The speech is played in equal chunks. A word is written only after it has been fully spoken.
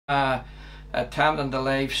attempting the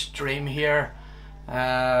live stream here.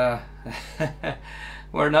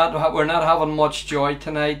 we're not having much joy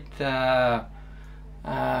tonight.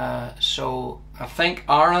 So I think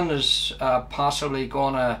Aaron is possibly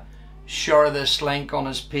going to share this link on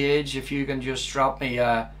his page. If you can just drop me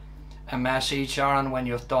a message, Aaron, when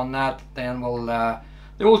you've done that, then we'll.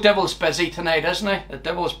 The old devil's busy tonight, isn't he? The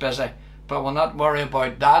devil's busy, but we'll not worry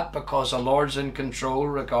about that because the Lord's in control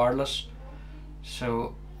regardless.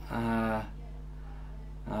 So I'll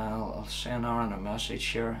send Aaron a message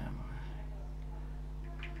here.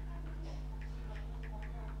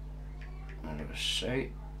 Let's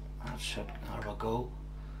see. That's it. There we go.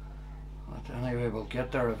 But anyway, we'll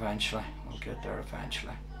get there eventually. We'll get there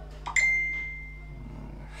eventually. Let's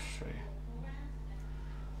see.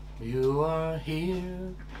 You are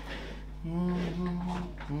here.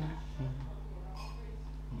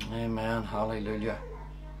 Amen. Hallelujah.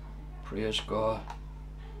 Praise God.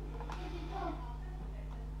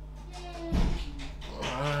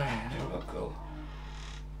 Alright, there we go.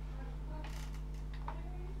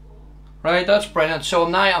 Right, that's brilliant. So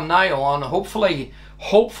now I'm now on. Hopefully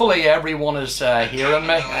everyone is hearing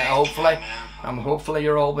me. Hopefully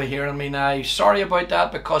you're all be hearing me now. Sorry about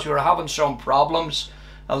that because we were having some problems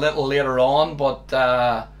a little later on, but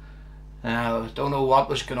don't know what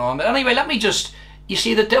was going on. But anyway, let me just. You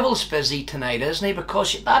see, the devil's busy tonight, isn't he?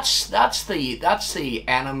 Because that's the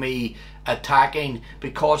enemy attacking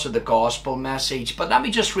because of the gospel message. But let me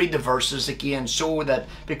just read the verses again, so that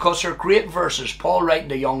because they're great verses. Paul writing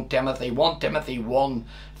to young Timothy, 1 Timothy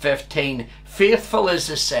 1:15. Faithful is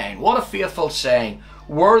the saying. What a faithful saying.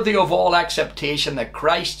 Worthy of all acceptation, that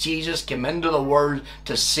Christ Jesus came into the world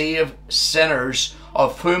to save sinners,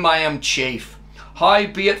 of whom I am chief.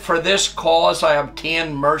 Howbeit for this cause I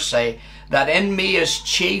obtained mercy, that in me as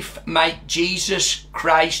chief might Jesus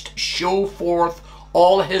Christ show forth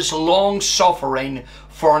all his long suffering,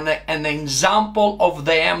 for an example of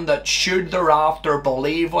them that should thereafter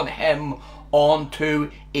believe on him unto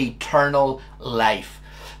eternal life.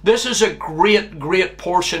 This is a great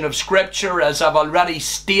portion of scripture, as I've already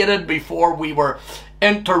stated before we were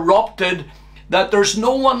interrupted, that there's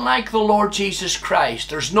no one like the Lord Jesus Christ.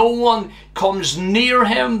 There's no one comes near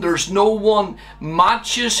him. There's no one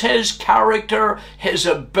matches his character, his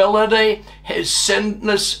ability, his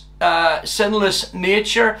sinless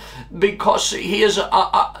nature, because he is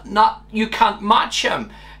not. You can't match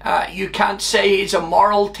him. You can't say he's a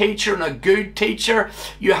moral teacher and a good teacher.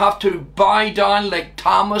 You have to bow down like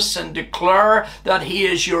Thomas and declare that he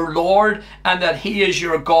is your Lord and that he is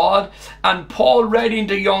your God. And Paul, writing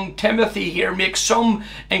to young Timothy here, makes some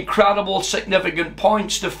incredible significant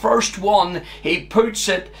points. The first one, he puts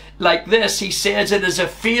it like this. He says it is a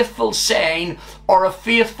faithful saying or a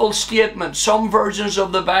faithful statement. Some versions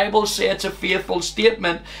of the Bible say it's a faithful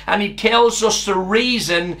statement, and he tells us the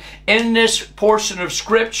reason in this portion of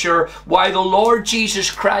scripture why the Lord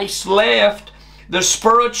Jesus Christ left the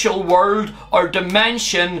spiritual world or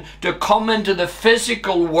dimension to come into the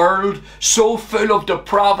physical world so full of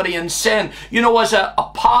depravity and sin. You know, as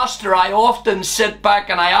a pastor, I often sit back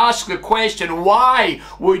and I ask the question, why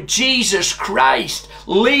would Jesus Christ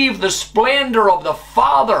leave the splendor of the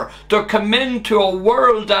Father to come into a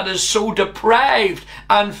world that is so depraved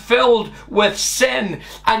and filled with sin?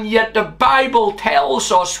 And yet the Bible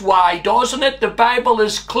tells us why, doesn't it? The Bible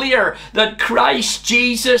is clear that Christ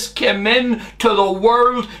Jesus came into the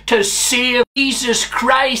world to save. Jesus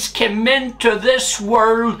Christ came into this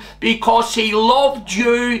world because he loved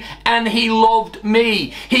you and he loved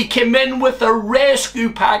me. He came in with a rescue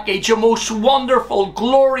package, a most wonderful,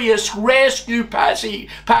 glorious rescue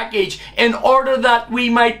package, in order that we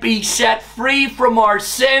might be set free from our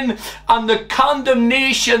sin and the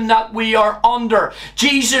condemnation that we are under.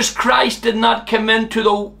 Jesus Christ did not come into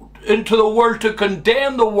the world to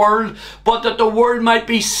condemn the world, but that the world might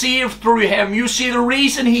be saved through him. You see, the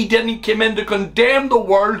reason he didn't come in to condemn the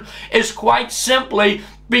world is quite simply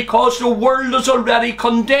because the world is already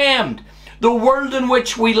condemned. The world in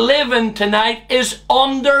which we live in tonight is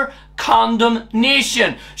under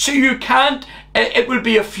condemnation. So you can't, it would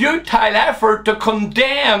be a futile effort to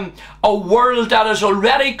condemn a world that is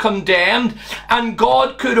already condemned, and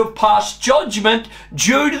God could have passed judgment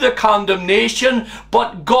due to the condemnation,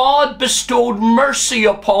 but God bestowed mercy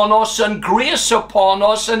upon us and grace upon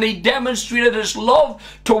us, and he demonstrated his love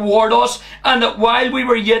toward us, and that while we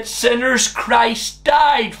were yet sinners, Christ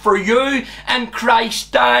died for you and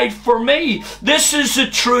Christ died for me. This is the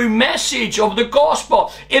true message of the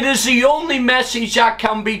gospel. It is the only message that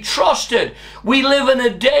can be trusted. We live in a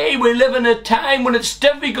day, we live in a time when it's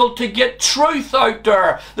difficult to get truth out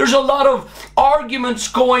there. There's a lot of arguments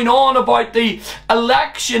going on about the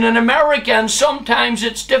election in America, and sometimes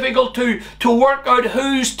it's difficult to work out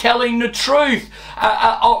who's telling the truth,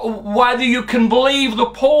 whether you can believe the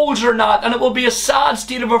polls or not. And it will be a sad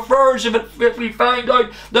state of affairs if we find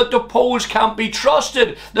out that the polls can't be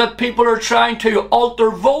trusted, that people are trying to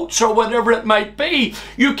alter votes or whatever it might be.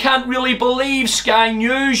 You can't really believe Sky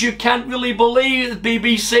News, you can't really believe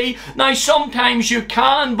BBC. Now sometimes you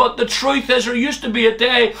can, but the truth is there used to be a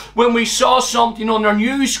day when we saw something on our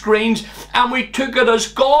news screens and we took it as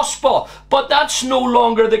gospel, but that's no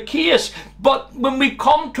longer the case. But when we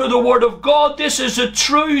come to the Word of God, this is a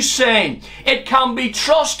true saying. It can be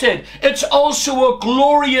trusted. It's also a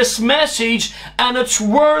glorious message, and it's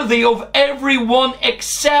worthy of everyone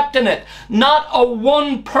accepting it. Not a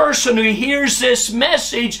one person who hears this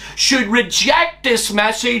message should reject this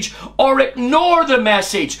message or ignore the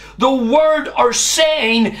message. The word or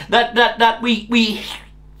saying that we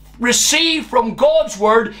receive from God's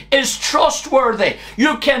Word is trustworthy.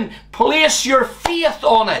 You can place your faith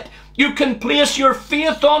on it. You can place your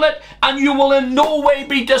faith on it, and you will in no way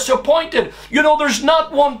be disappointed. You know, there's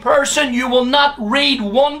not one person, you will not read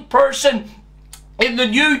one person in the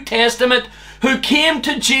New Testament who came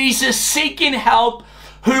to Jesus seeking help,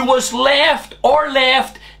 who was left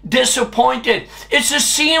disappointed. It's the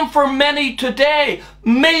same for many today.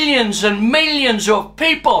 Millions and millions of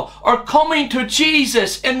people are coming to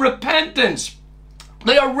Jesus in repentance.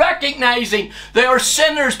 They are recognizing they are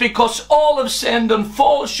sinners because all have sinned and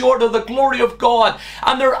fall short of the glory of God.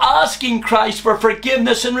 And they're asking Christ for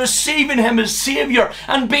forgiveness and receiving Him as Savior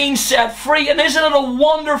and being set free. And isn't it a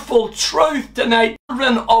wonderful truth tonight,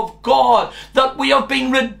 children of God, that we have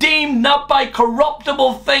been redeemed not by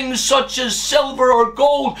corruptible things such as silver or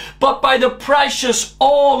gold, but by the precious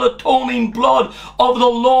all-atoning blood of the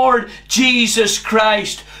Lord Jesus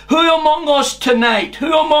Christ. Who among us tonight who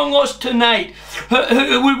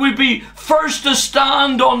would be first to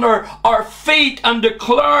stand on our feet and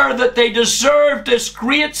declare that they deserve this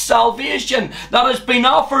great salvation that has been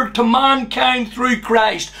offered to mankind through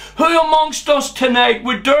Christ? Who amongst us tonight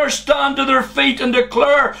would dare stand to their feet and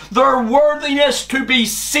declare their worthiness to be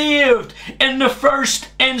saved in the first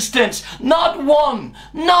instance? Not one.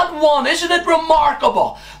 Not one. Isn't it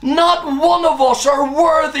remarkable? Not one of us are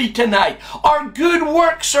worthy tonight. Our good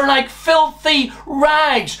works are like filthy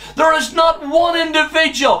rags. There is not one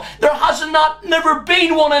individual. There has never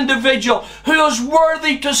been one individual who is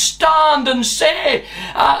worthy to stand and say,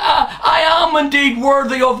 I am indeed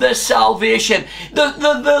worthy of this salvation.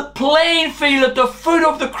 The playing field at the foot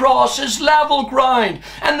of the cross is level ground,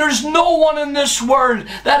 and there's no one in this world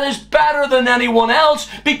that is better than anyone else,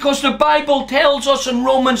 because the Bible tells us in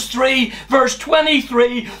Romans 3 verse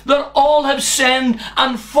 23 that all have sinned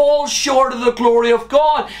and fall short of the glory of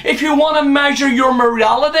God. If you want to measure your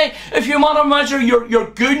morality, if you want to measure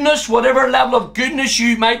your goodness, whatever level of goodness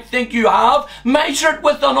you might think you have, measure it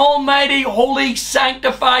with an almighty, holy,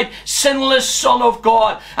 sanctified, sinless Son of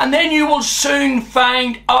God, and then you will soon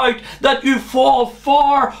find out that you fall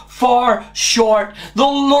far short.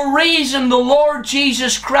 The reason the Lord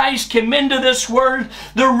Jesus Christ came into this world,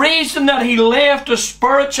 the reason that He left a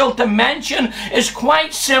spiritual dimension, is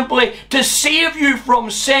quite simply to save you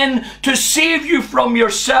from sin, to save you from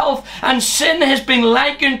yourself. And sin has been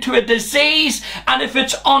likened to a disease, and if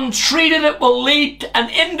it's untreated, it will lead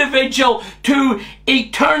an individual to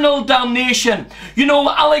eternal damnation. You know,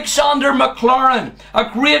 Alexander MacLaren, a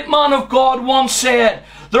great man of God, once said,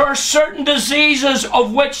 there are certain diseases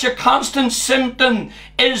of which a constant symptom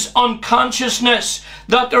is unconsciousness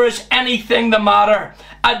that there is anything the matter.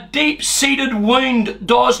 A deep-seated wound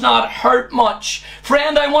does not hurt much.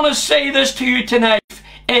 Friend, I want to say this to you tonight.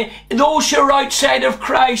 Those who are outside of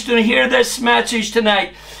Christ and hear this message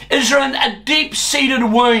tonight, is there a deep-seated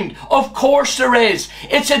wound? Of course there is.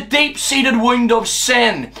 It's a deep-seated wound of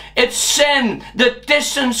sin. It's sin that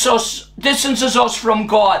distances us from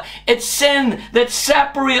God. It's sin that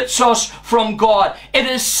separates us from God. It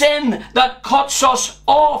is sin that cuts us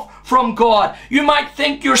off from God. You might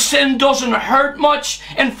think your sin doesn't hurt much.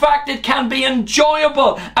 In fact, it can be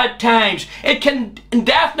enjoyable at times. It can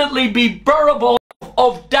definitely be bearable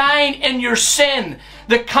of dying in your sin.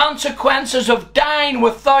 The consequences of dying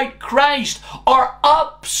without Christ are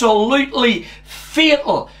absolutely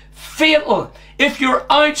fatal. Fatal. If you're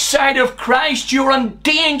outside of Christ, you're on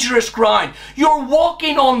dangerous ground. You're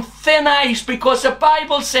walking on thin ice, because the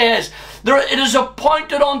Bible says it is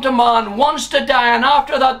appointed unto man once to die, and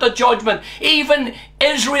after that the judgment. Even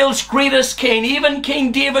Israel's greatest king, even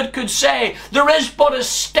King David could say, there is but a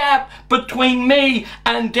step between me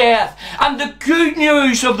and death. And the good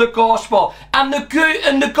news of the gospel, and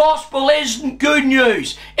the gospel is good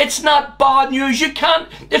news. It's not bad news.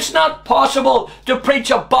 It's not possible to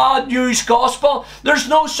preach a bad news gospel. There's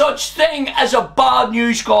no such thing as a bad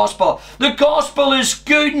news gospel. The gospel is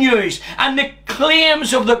good news, and the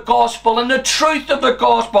claims of the gospel and the truth of the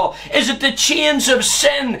gospel is that the chains of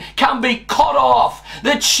sin can be cut off.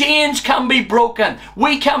 The chains can be broken.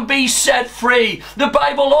 We can be set free. The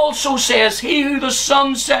Bible also says, he who the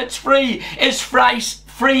Son sets free is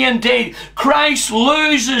free indeed. Christ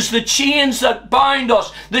loses the chains that bind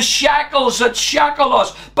us, the shackles that shackle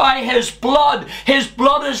us by his blood. His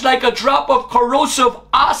blood is like a drop of corrosive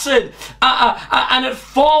acid, and it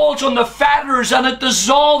falls on the fetters and it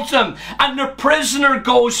dissolves them, and the prisoner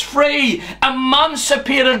goes free,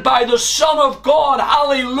 emancipated by the Son of God.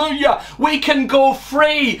 Hallelujah. We can go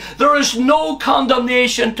free. There is no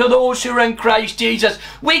condemnation to those who are in Christ Jesus.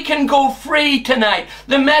 We can go free tonight.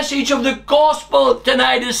 The message of the gospel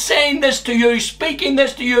tonight is saying this to you, speaking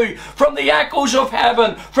this to you from the echoes of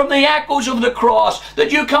heaven, from the echoes of the cross,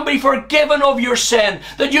 that you can be forgiven of your sin,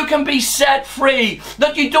 that you can be set free,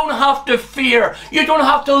 that you don't have to fear, you don't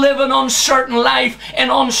have to live an uncertain life in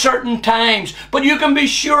uncertain times, but you can be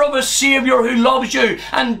sure of a Saviour who loves you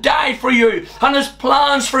and died for you and has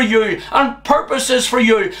plans for you and purposes for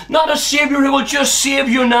you. Not a Saviour who will just save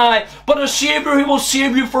you now, but a Saviour who will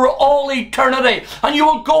save you for all eternity. And you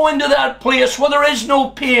will go into that place where there is no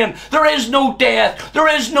pain, there is no death, there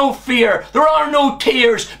is no fear, there are no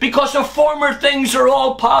tears, because the former things are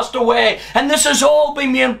all passed away, and this has all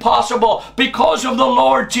been made possible because of the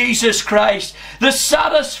Lord Jesus Christ. The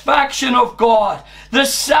satisfaction of God, the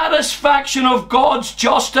satisfaction of God's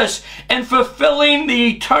justice in fulfilling the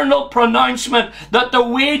eternal pronouncement that the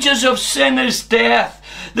wages of sin is death.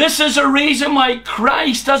 This is a reason why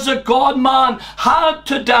Christ, as a God-man, had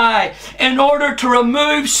to die, in order to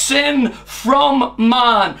remove sin from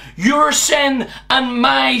man. Your sin and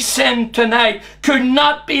my sin tonight could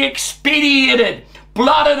not be expedited,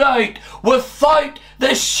 blotted out, without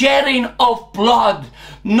the shedding of blood.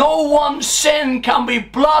 No one sin can be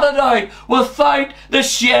blotted out without the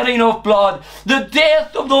shedding of blood. The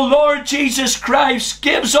death of the Lord Jesus Christ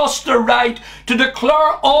gives us the right to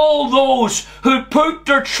declare all those who put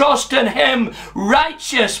their trust in him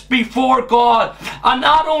righteous before God. And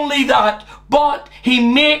not only that, but he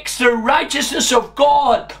makes the righteousness of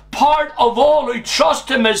God part of all who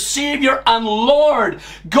trust him as Saviour and Lord.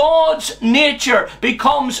 God's nature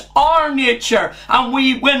becomes our nature, and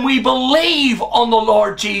when we believe on the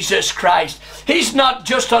Lord Jesus Christ, he's not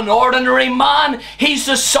just an ordinary man, he's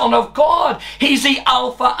the Son of God. He's the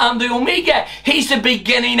Alpha and the Omega. He's the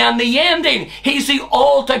beginning and the ending. He's the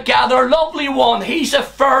altogether lovely one. He's the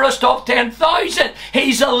fairest of 10,000.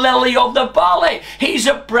 He's a lily of the valley. He's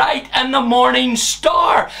a bright and the morning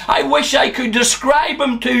star. I wish I could describe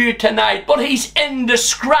him to you tonight, but he's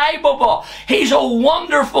indescribable. He's a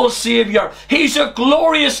wonderful Saviour. He's a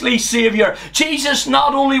gloriously Saviour. Jesus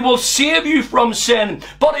not only will save you from sin,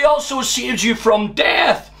 but he also saves you from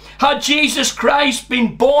death. Had Jesus Christ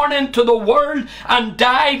been born into the world and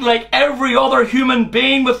died like every other human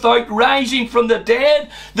being without rising from the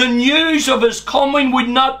dead, the news of his coming would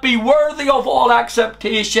not be worthy of all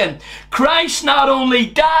acceptation. Christ not only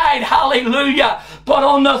died, hallelujah, but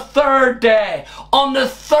on the third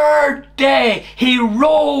day, he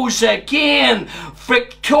rose again,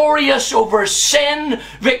 victorious over sin,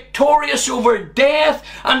 victorious over death,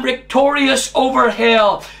 and victorious over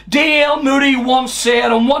hell. D.L. Moody once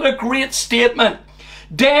said, and what a great statement,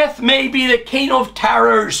 death may be the king of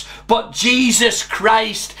terrors, but Jesus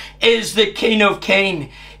Christ is the King of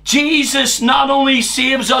kings. Jesus not only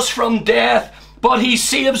saves us from death, but he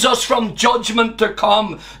saves us from judgment to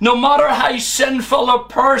come. No matter how sinful a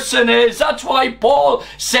person is. That's why Paul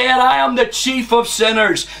said, I am the chief of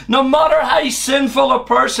sinners. No matter how sinful a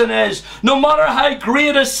person is, no matter how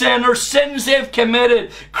great a sin or sins they've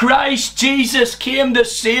committed, Christ Jesus came to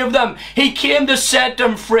save them. He came to set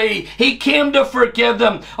them free. He came to forgive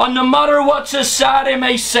them. And no matter what society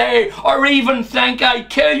may say or even think, I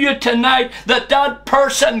tell you tonight that that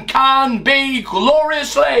person can be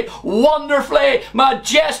gloriously, wonderfully,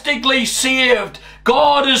 majestically saved.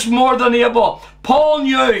 God is more than able. Paul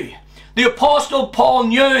knew, the Apostle Paul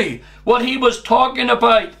knew what he was talking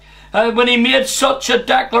about. when he made such a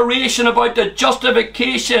declaration about the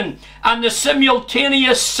justification and the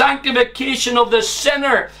simultaneous sanctification of the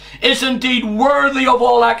sinner is indeed worthy of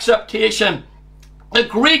all acceptation. The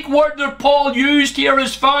Greek word that Paul used here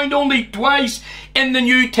is found only twice in the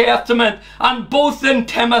New Testament, and both in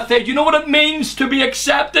Timothy. Do you know what it means to be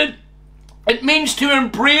accepted? It means to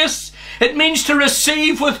embrace. It means to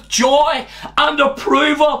receive with joy and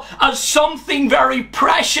approval as something very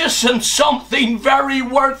precious and something very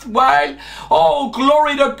worthwhile. Oh,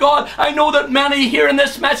 glory to God. I know that many here in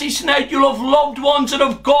this message tonight, you'll have loved ones that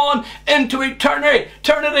have gone into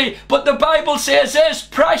eternity. But the Bible says this: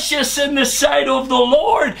 precious in the sight of the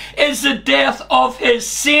Lord is the death of his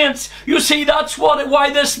saints. You see, that's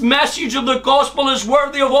why this message of the gospel is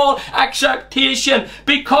worthy of all acceptation,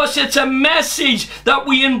 because it's a message that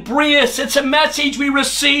we embrace. It's a message we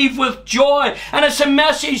receive with joy, and it's a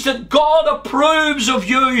message that God approves of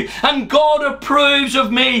you and God approves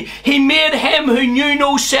of me. He made him who knew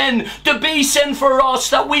no sin to be sin for us,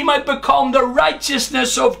 that we might become the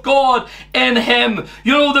righteousness of God in him.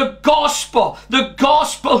 You know, the gospel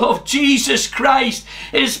of Jesus Christ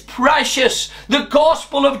is precious. The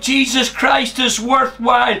gospel of Jesus Christ is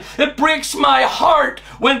worthwhile. It breaks my heart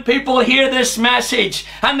when people hear this message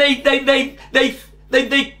and they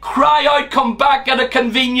cry out, come back at a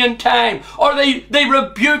convenient time, or they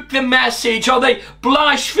rebuke the message, or they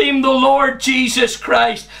blaspheme the Lord Jesus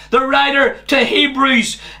Christ. The writer to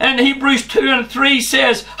Hebrews, in Hebrews 2 and 3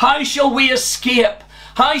 says, how shall we escape?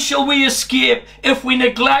 How shall we escape if we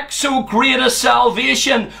neglect so great a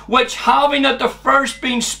salvation, which having at the first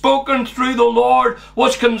been spoken through the Lord,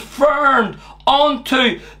 was confirmed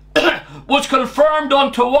unto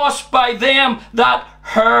us by them that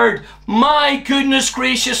heard. My goodness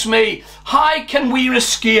gracious me, how can we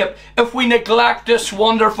escape if we neglect this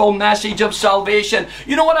wonderful message of salvation?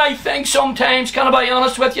 You know what I think sometimes, can I be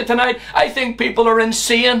honest with you tonight? I think people are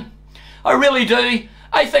insane. I really do.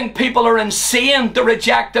 I think people are insane to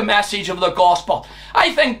reject the message of the gospel.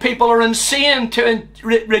 I think people are insane to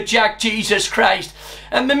reject Jesus Christ.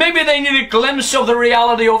 And maybe they need a glimpse of the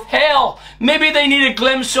reality of hell. Maybe they need a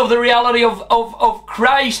glimpse of the reality of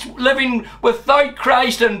Christ, living without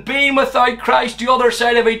Christ and being without Christ the other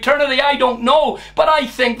side of eternity. I don't know, but I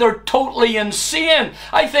think they're totally insane.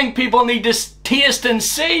 I think people need to taste and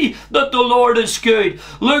see that the Lord is good.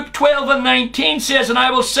 Luke 12 and 19 says, and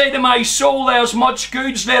I will say to my soul, there is much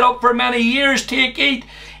goods laid up for many years. Take, eat,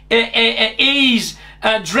 ease,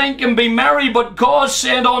 drink and be merry. But God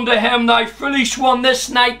said unto him, thou foolish one, this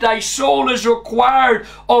night thy soul is required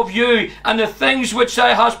of you, and the things which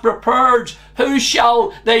thou hast prepared, who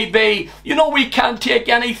shall they be? You know, we can't take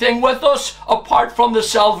anything with us apart from the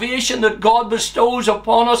salvation that God bestows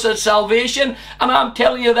upon us as salvation. And I'm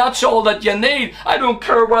telling you, that's all that you need. I don't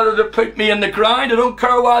care whether they put me in the ground. I don't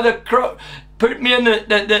care whether they put me in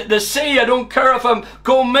the sea. I don't care if I'm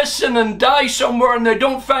go missing and die somewhere and they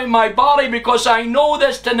don't find my body, because I know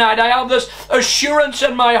this tonight. I have this assurance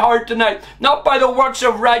in my heart tonight, not by the works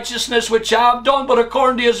of righteousness which I have done, but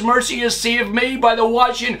according to his mercy he has saved me by the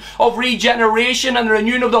washing of regeneration and the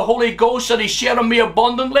renewing of the Holy Ghost that he shed on me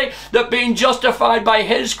abundantly, that being justified by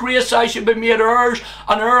his grace I should be made heirs,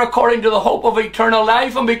 and heir according to the hope of eternal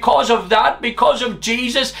life. And because of that, because of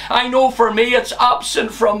Jesus, I know for me it's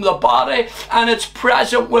absent from the body and it's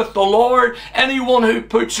present with the Lord. Anyone who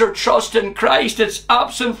puts their trust in Christ, it's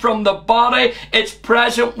absent from the body, it's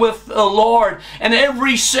present with the Lord. And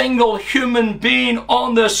every single human being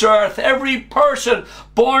on this earth, every person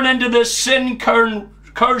born into this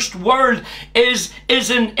sin-cursed world is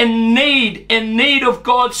in need of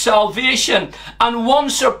God's salvation. And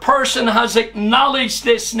once a person has acknowledged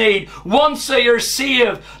this need, once they are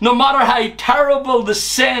saved, no matter how terrible the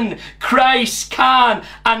sin, Christ can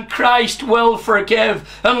and Christ will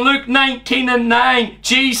forgive. In Luke 19 and 9,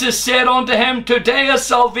 Jesus said unto him, today has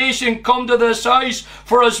salvation come to this house,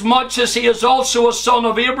 for as much as he is also a son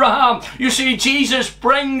of Abraham. You see, Jesus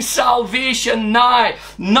brings salvation now.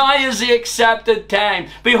 Now is the accepted time.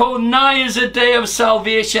 Behold, now is the day of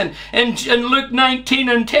salvation. In Luke 19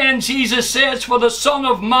 and 10, Jesus says, for the Son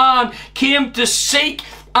of Man came to seek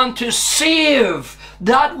and to save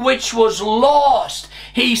that which was lost.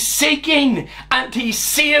 He's seeking and he's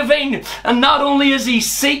saving. And not only is he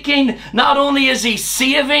seeking, not only is he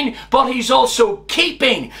saving, but he's also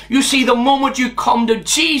keeping. You see, the moment you come to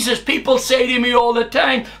Jesus, people say to me all the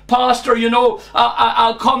time, Pastor, you know,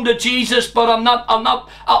 I'll come to Jesus, but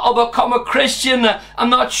I'll become a Christian. I'm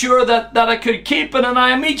not sure that I could keep it. And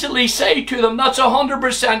I immediately say to them, that's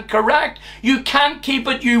 100% correct. You can't keep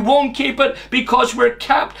it. You won't keep it, because we're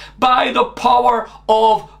kept by the power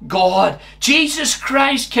of God. Jesus Christ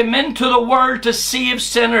Christ came into the world to save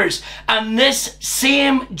sinners, and this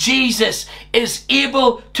same Jesus is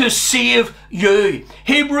able to save you.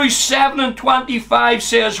 Hebrews 7:25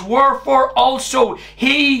 says, wherefore also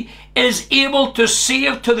he is able to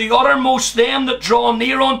save to the uttermost them that draw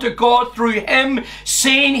near unto God through him,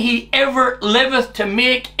 seeing he ever liveth to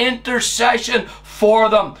make intercession for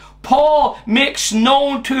them. Paul makes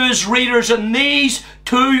known to his readers in these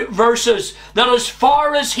two verses that as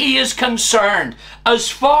far as he is concerned,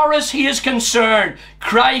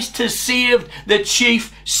 Christ has saved the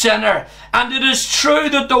chief sinner. And it is true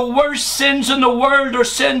that the worst sins in the world are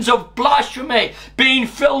sins of blasphemy, being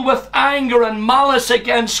filled with anger and malice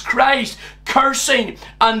against Christ, cursing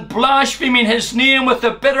and blaspheming his name with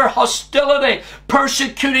a bitter hostility,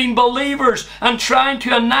 persecuting believers and trying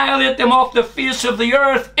to annihilate them off the face of the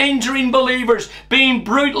earth, injuring believers, being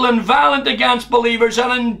brutal and violent against believers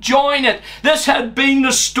and enjoying it. This had been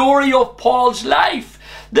the story of Paul's life.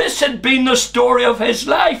 This had been the story of his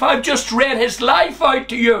life. I've just read his life out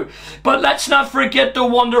to you. But let's not forget the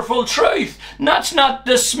wonderful truth. Let's not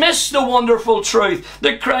dismiss the wonderful truth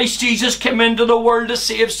that Christ Jesus came into the world to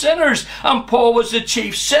save sinners. And Paul was the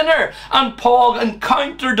chief sinner. And Paul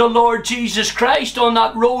encountered the Lord Jesus Christ on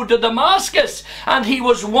that road to Damascus. And he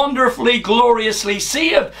was wonderfully, gloriously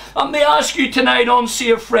saved. And may I ask you tonight,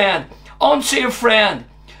 unsaved friend,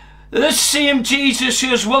 this same Jesus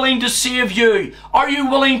who is willing to save you, are you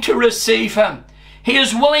willing to receive him? He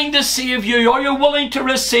is willing to save you. Are you willing to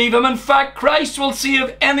receive him? In fact, Christ will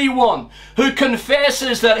save anyone who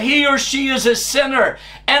confesses that he or she is a sinner.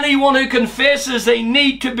 Anyone who confesses they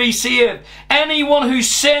need to be saved. Anyone who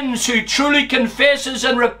sins, who truly confesses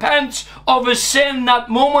and repents of his sin, that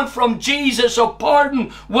moment from Jesus of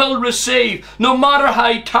pardon will receive. No matter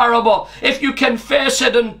how terrible, if you confess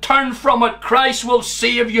it and turn from it, Christ will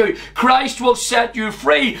save you. Christ will set you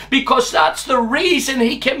free, because that's the reason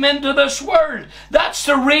he came into this world. That's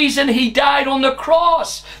the reason he died on the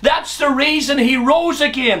cross. That's the reason he rose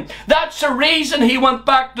again. That's the reason he went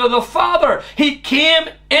back to the Father. He came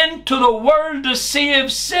into the world to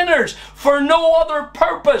save sinners for no other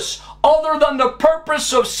purpose other than the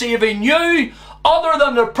purpose of saving you, other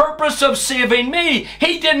than the purpose of saving me.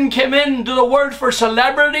 He didn't come into the world for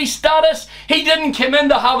celebrity status. He didn't come in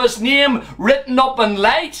to have his name written up in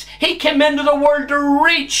lights. He came into the world to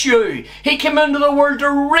reach you. He came into the world to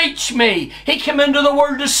reach me. He came into the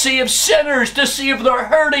world to save sinners, to save the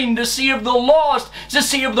hurting, to save the lost, to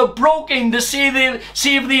save the broken, to save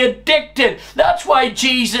the addicted. That's why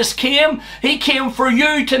Jesus came. He came for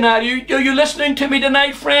you tonight. Are you listening to me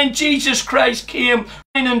tonight, friend? Jesus Christ came.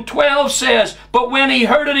 9 and 12 says, but when he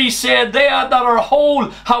heard it, he said, they that are whole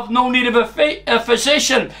have no need of a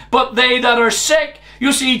physician, but they that are sick.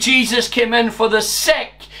 You see, Jesus came in for the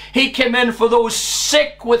sick. He came in for those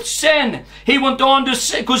sick with sin. He goes on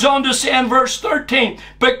to say in verse 13,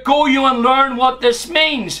 but go you and learn what this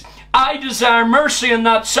means. I desire mercy and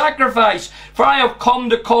not sacrifice, for I have come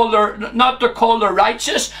to not to call the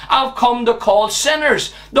righteous, I've come to call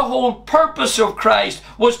sinners. The whole purpose of Christ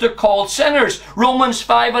was to call sinners. Romans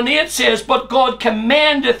 5 and 8 says, but God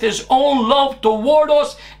commendeth his own love toward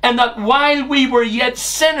us, and that while we were yet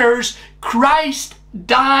sinners, Christ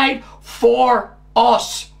died for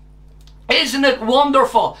us. Isn't it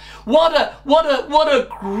wonderful? What a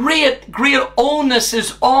great onus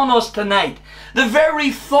is on us tonight. The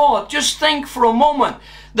very thought, just think for a moment,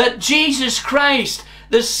 that Jesus Christ,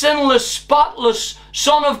 the sinless, spotless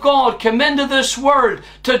Son of God, came into this world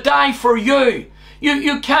to die for you.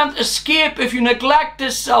 You can't escape if you neglect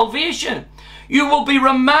this salvation. You will be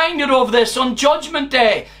reminded of this on Judgment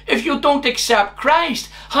Day if you don't accept Christ.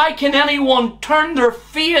 How can anyone turn their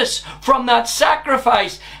face from that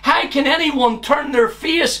sacrifice? How can anyone turn their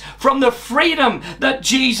face from the freedom that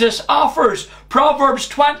Jesus offers? Proverbs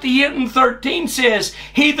 28 and 13 says,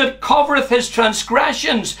 he that covereth his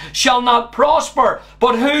transgressions shall not prosper,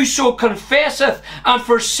 but whoso confesseth and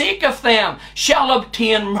forsaketh them shall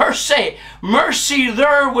obtain mercy. Mercy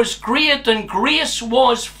there was great and grace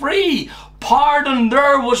was free. Pardon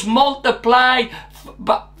there was multiplied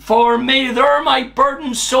for me. There my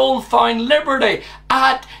burdened soul found liberty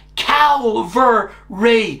at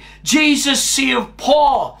Calvary. Jesus saved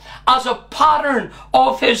Paul as a pattern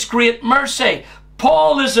of his great mercy.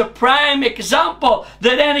 Paul is a prime example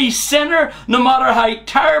that any sinner, no matter how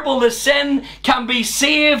terrible the sin, can be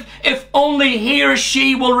saved if only he or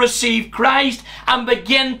she will receive Christ and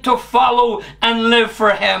begin to follow and live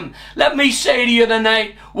for him. Let me say to you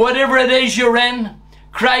tonight, whatever it is you're in,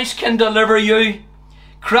 Christ can deliver you.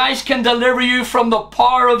 Christ can deliver you from the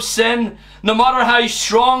power of sin, no matter how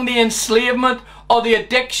strong the enslavement or the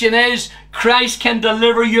addiction is, Christ can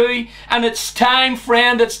deliver you. And it's time,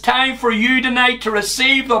 friend, it's time for you tonight to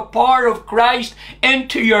receive the power of Christ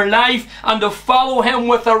into your life and to follow Him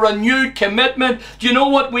with a renewed commitment. Do you know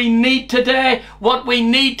what we need today? What we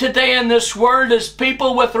need today in this world is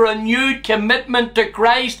people with a renewed commitment to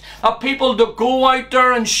Christ, a people to go out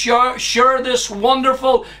there and share this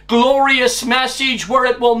wonderful, glorious message where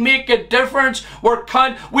it will make a difference.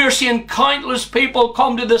 We're seeing countless people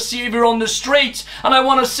come to the Savior on the streets, and I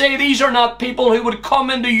want to say these are not people who would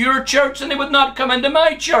come into your church and they would not come into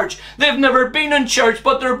my church. They've never been in church,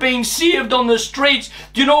 but they're being saved on the streets.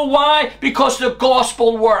 Do you know why? Because the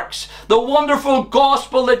gospel works. The wonderful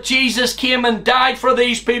gospel that Jesus came and died for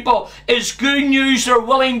these people is good news they're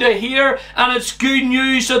willing to hear, and it's good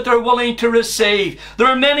news that they're willing to receive. There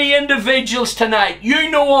are many individuals tonight,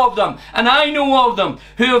 you know of them, and I know of them,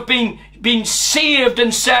 who have been saved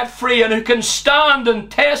and set free, and who can stand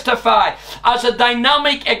and testify as a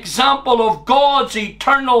dynamic example of God's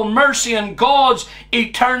eternal mercy and God's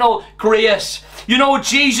eternal grace. You know,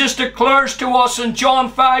 Jesus declares to us in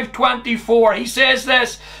John 5:24, He says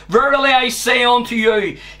this, "Verily I say unto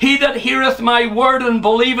you, he that heareth my word and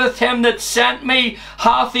believeth Him that sent me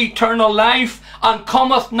hath eternal life, and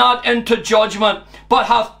cometh not into judgment, but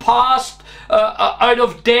hath passed out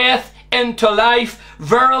of death into life.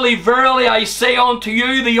 Verily, verily, I say unto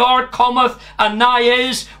you, the hour cometh, and nigh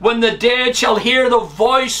is, when the dead shall hear the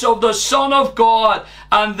voice of the Son of God,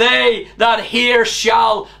 and they that hear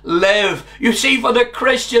shall live." You see, for the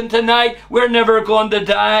Christian tonight, we're never going to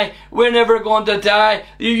die. We're never going to die.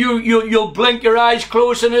 You'll blink your eyes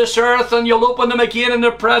close in this earth, and you'll open them again in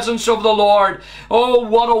the presence of the Lord. Oh,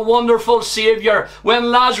 what a wonderful Savior.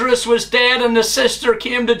 When Lazarus was dead and the sister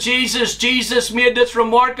came to Jesus, Jesus made this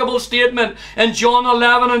remarkable statement in John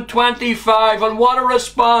 11:25, and what a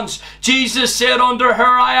response. Jesus said unto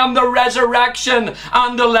her, "I am the resurrection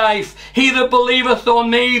and the life. He that believeth on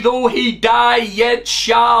me, though he die, yet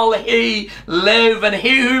shall he live. And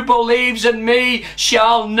he who believes in me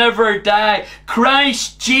shall never die."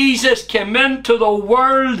 Christ Jesus came into the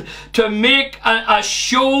world to make a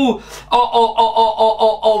show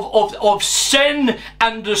of sin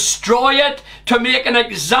and destroy it, to make an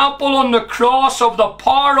example on the cross of the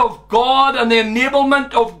power of God and the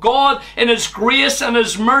enablement of God in His grace and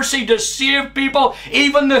His mercy to save people.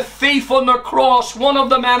 Even the thief on the cross, one of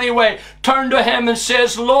them anyway, turned to Him and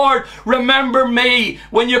says, "Lord, remember me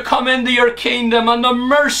when you come into your kingdom." And the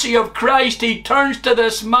mercy of Christ, He turns to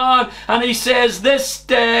this man and He says, this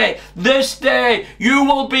day, you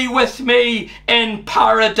will be with me in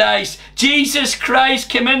paradise." Jesus Christ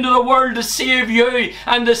came into the world to save you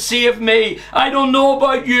and to save me. I don't know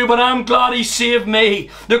about you, but I'm glad He saved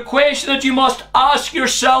me. The question that you must ask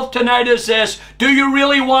yourself tonight is this: do you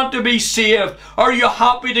really want to be saved? Are you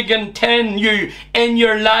happy to continue in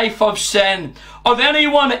your life of sin? Of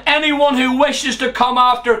anyone who wishes to come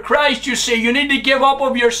after Christ, you see, you need to give up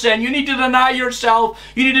of your sin. You need to deny yourself.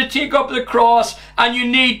 You need to take up the cross, and you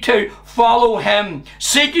need to follow Him.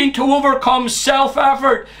 Seeking to overcome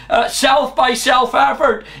self-effort, self by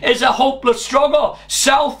self-effort, is a hopeless struggle.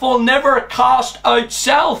 Self will never cast out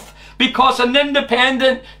self, because an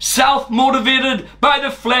independent, self-motivated by the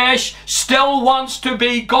flesh still wants to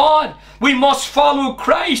be God. We must follow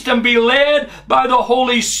Christ and be led by the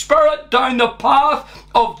Holy Spirit down the path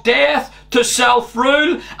of death to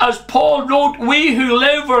self-rule. As Paul wrote, we who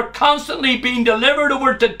live are constantly being delivered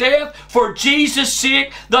over to death for Jesus'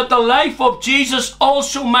 sake, that the life of Jesus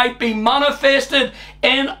also might be manifested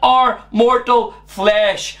in our mortal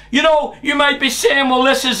flesh. You know, you might be saying, well,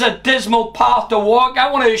 this is a dismal path to walk.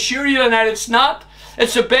 I want to assure you tonight it's not.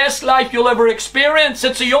 It's the best life you'll ever experience.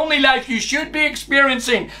 It's the only life you should be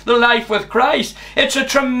experiencing, the life with Christ. It's a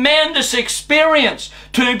tremendous experience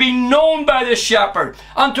to be known by the shepherd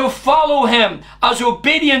and to follow Him as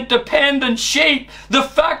obedient, dependent sheep. The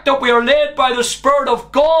fact that we are led by the Spirit of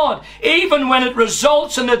God, even when it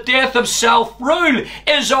results in the death of self-rule,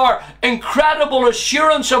 is our incredible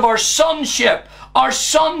assurance of our sonship. Our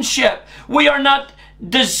sonship. We are not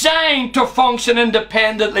designed to function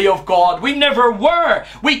independently of God. We never were.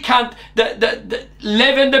 We can't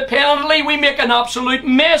live independently. We make an absolute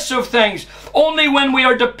mess of things. Only when we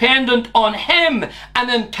are dependent on Him and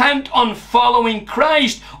intent on following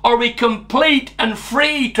Christ are we complete and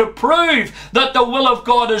free to prove that the will of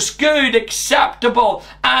God is good, acceptable,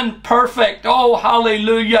 and perfect. Oh,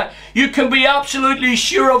 hallelujah. You can be absolutely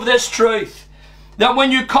sure of this truth, that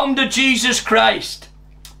when you come to Jesus Christ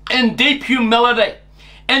in deep humility,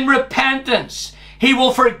 in repentance, He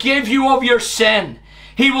will forgive you of your sin.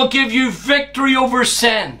 He will give you victory over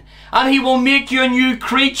sin. And He will make you a new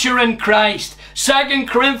creature in Christ. 2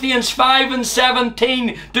 Corinthians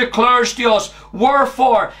 5:17 declares to us,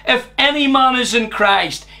 wherefore, if any man is in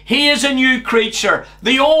Christ, he is a new creature.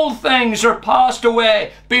 The old things are passed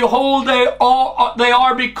away. Behold, they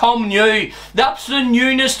are become new. That's the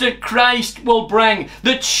newness that Christ will bring.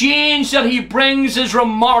 The change that he brings is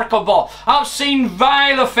remarkable. I've seen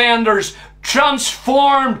vile offenders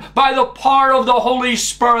transformed by the power of the Holy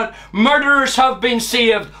Spirit. Murderers have been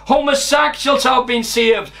saved. Homosexuals have been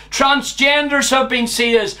saved. Transgenders have been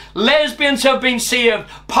saved. Lesbians have been saved.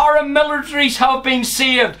 Paramilitaries have been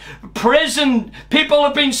saved. Prison people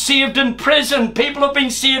have been saved in prison. People have been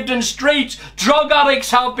saved in streets. Drug addicts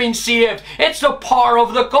have been saved. It's the power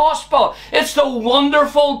of the gospel. It's the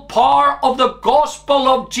wonderful power of the gospel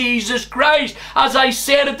of Jesus Christ. As I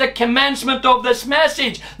said at the commencement of this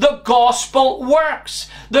message, the gospel works.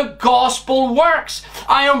 The gospel works.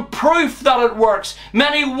 I am proof that it works.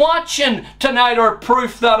 Many watching tonight are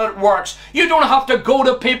proof that it works. You don't have to go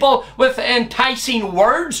to people with enticing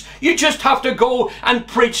words. You just have to go and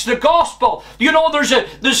preach the gospel. You know, there's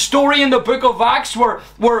the story in the book of Acts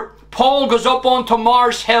where Paul goes up onto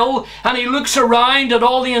Mars Hill and he looks around at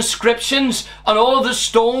all the inscriptions and all of the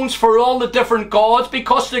stones for all the different gods,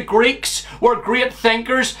 because the Greeks were great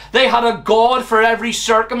thinkers. They had a god for every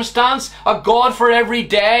circumstance, a god for every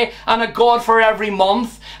day, and a god for every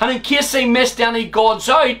month. And in case they missed any gods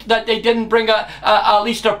out that they didn't bring at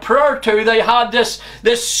least a prayer to, they had this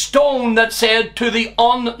stone that said, to the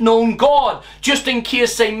unknown God, just in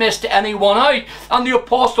case they missed anyone out. And the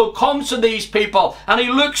apostle comes to these people and he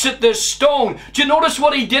looks at this stone. Do you notice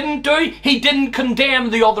what he didn't do? He didn't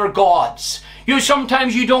condemn the other gods.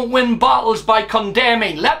 Sometimes you don't win battles by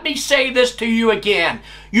condemning. Let me say this to you again.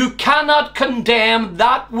 You cannot condemn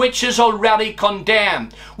that which is already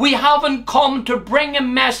condemned. We haven't come to bring a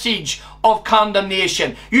message of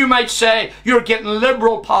condemnation. You might say, you're getting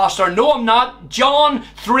liberal, Pastor. No, I'm not. John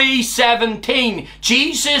 3:17.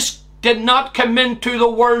 Jesus did not come into the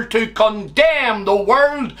world to condemn the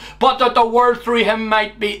world, but that the world through him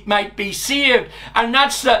might be saved. And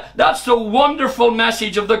that's the wonderful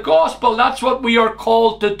message of the gospel. That's what we are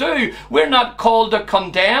called to do. We're not called to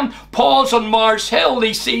condemn. Paul's on Mars Hill.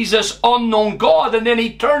 He sees this unknown God, and then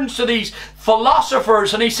he turns to these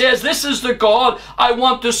philosophers and he says, this is the God I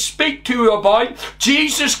want to speak to you about,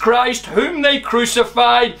 Jesus Christ, whom they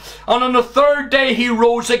crucified, and on the third day he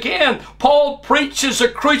rose again. Paul preaches the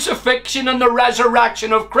crucifixion and the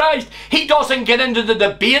resurrection of Christ. He doesn't get into the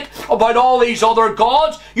debate about all these other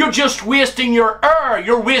gods. You're just wasting your air.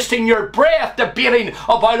 You're wasting your breath debating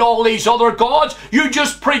about all these other gods. You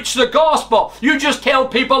just preach the gospel. You just tell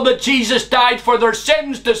people that Jesus died for their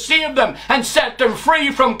sins to save them and set them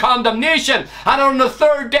free from condemnation. And on the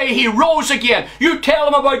third day he rose again. You tell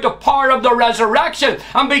them about the power of the resurrection.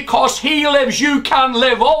 And because he lives, you can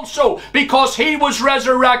live also. Because he was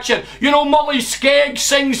resurrection. You know, Molly Skegg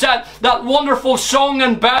sings that wonderful song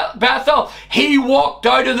in Bethel. He walked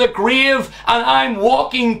out of the grave and I'm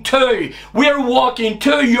walking too. We're walking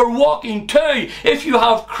too. You're walking too. If you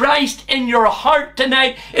have Christ in your heart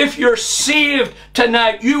tonight, if you're saved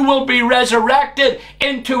tonight, you will be resurrected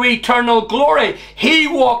into eternal glory. He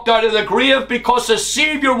walked out of the grave because the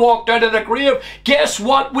Savior walked out of the grave. Guess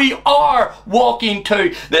what? We are walking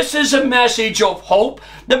to. This is a message of hope.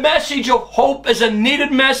 The message of hope is a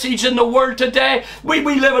needed message in the world today. We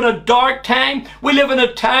live in a dark time. We live in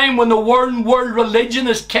a time when the one world religion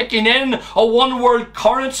is kicking in. A one world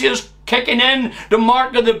currency is kicking in. The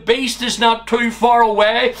mark of the beast is not too far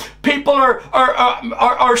away. People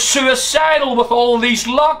are suicidal with all these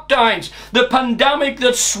lockdowns. The pandemic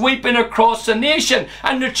that's sweeping across the nation.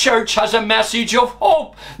 And the church has a message of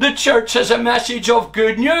hope. The church has a message of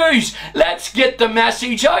good news. Let's get the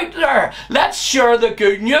message out there. Let's share the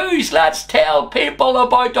good news. Let's tell people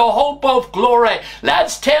about the hope of glory.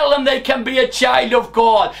 Let's tell them they can be a child of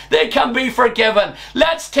God. They can be forgiven.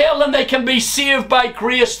 Let's tell them they can be saved by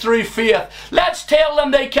grace through faith. Let's tell them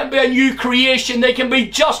they can be a new creation. They can be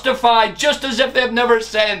justified just as if they've never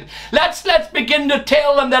sinned. Let's begin to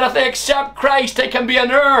tell them that if they accept Christ, they can be an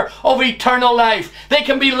heir of eternal life. They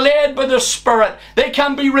can be led by the Spirit. They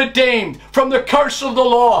can be redeemed from the curse of the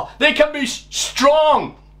law. They can be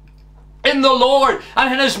strong in the Lord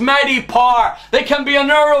and in his mighty power. They can be an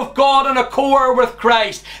heir of God and a co-heir with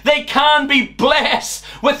Christ. They can be blessed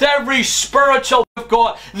with every spiritual of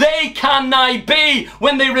God. They can now be,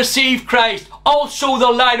 when they receive Christ, also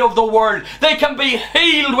the light of the world. They can be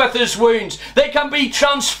healed with his wounds. They can be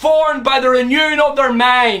transformed by the renewing of their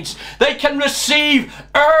minds. They can receive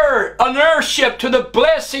an heirship to the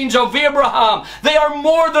blessings of Abraham. They are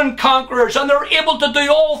more than conquerors, and they're able to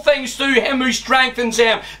do all things through him who strengthens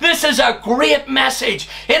them. This is a great message.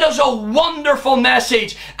 It is a wonderful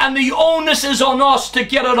message, and the onus is on us to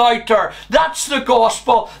get it out there. That's the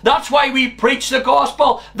gospel. That's why we preach the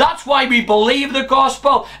gospel. That's why we believe the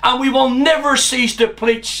gospel, and we will never cease to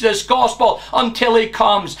preach this gospel until he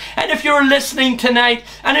comes. And if you're listening tonight,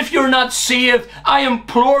 and if you're not saved, I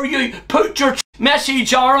implore you, put your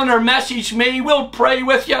message Aaron or message me. We'll pray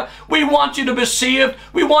with you. We want you to be saved.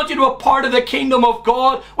 We want you to be a part of the kingdom of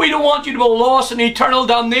God. We don't want you to be lost in eternal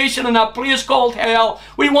damnation in a place called hell.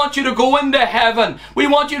 We want you to go into heaven. We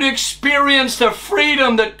want you to experience the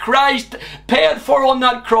freedom that Christ paid for on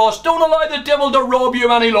that cross. Don't allow the devil to rob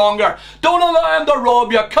you any longer. Don't allow him to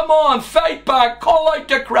rob you. Come on, fight back. Call out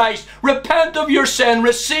to Christ. Repent of your sin.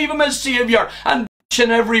 Receive him as Savior. And and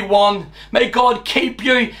every one. May God keep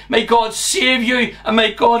you, may God save you, and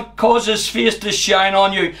may God cause his face to shine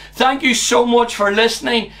on you. Thank you so much for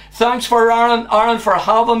listening. Thanks for Aaron for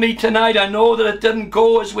having me tonight. I know that it didn't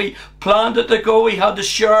go as we planned it to go. He had to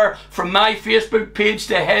share from my Facebook page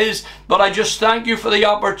to his, but I just thank you for the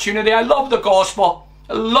opportunity. I love the gospel.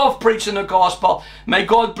 I love preaching the gospel. May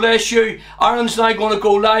God bless you. Aaron's now going to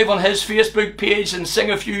go live on his Facebook page and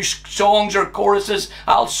sing a few songs or choruses.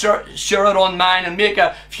 I'll share it on mine and make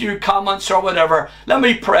a few comments or whatever. Let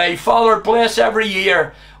me pray. Father, bless every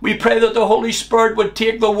year. We pray that the Holy Spirit would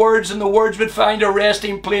take the words and the words would find a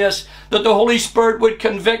resting place. That the Holy Spirit would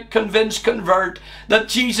convict, convince, convert. That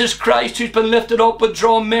Jesus Christ, who's been lifted up, would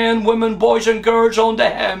draw men, women, boys and girls unto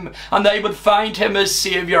him. And they would find him as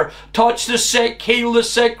Saviour. Touch the sick, heal the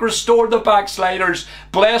sick, restore the backsliders.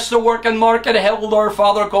 Bless the work in Market Hill, Lord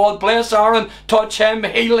Father God. Bless Aaron. Touch him,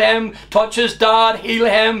 heal him. Touch his dad, heal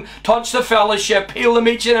him. Touch the fellowship, heal them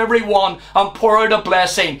each and every one. And pour out a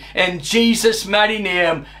blessing. In Jesus' mighty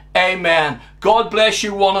name. Amen. God bless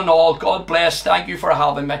you one and all. God bless. Thank you for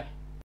having me.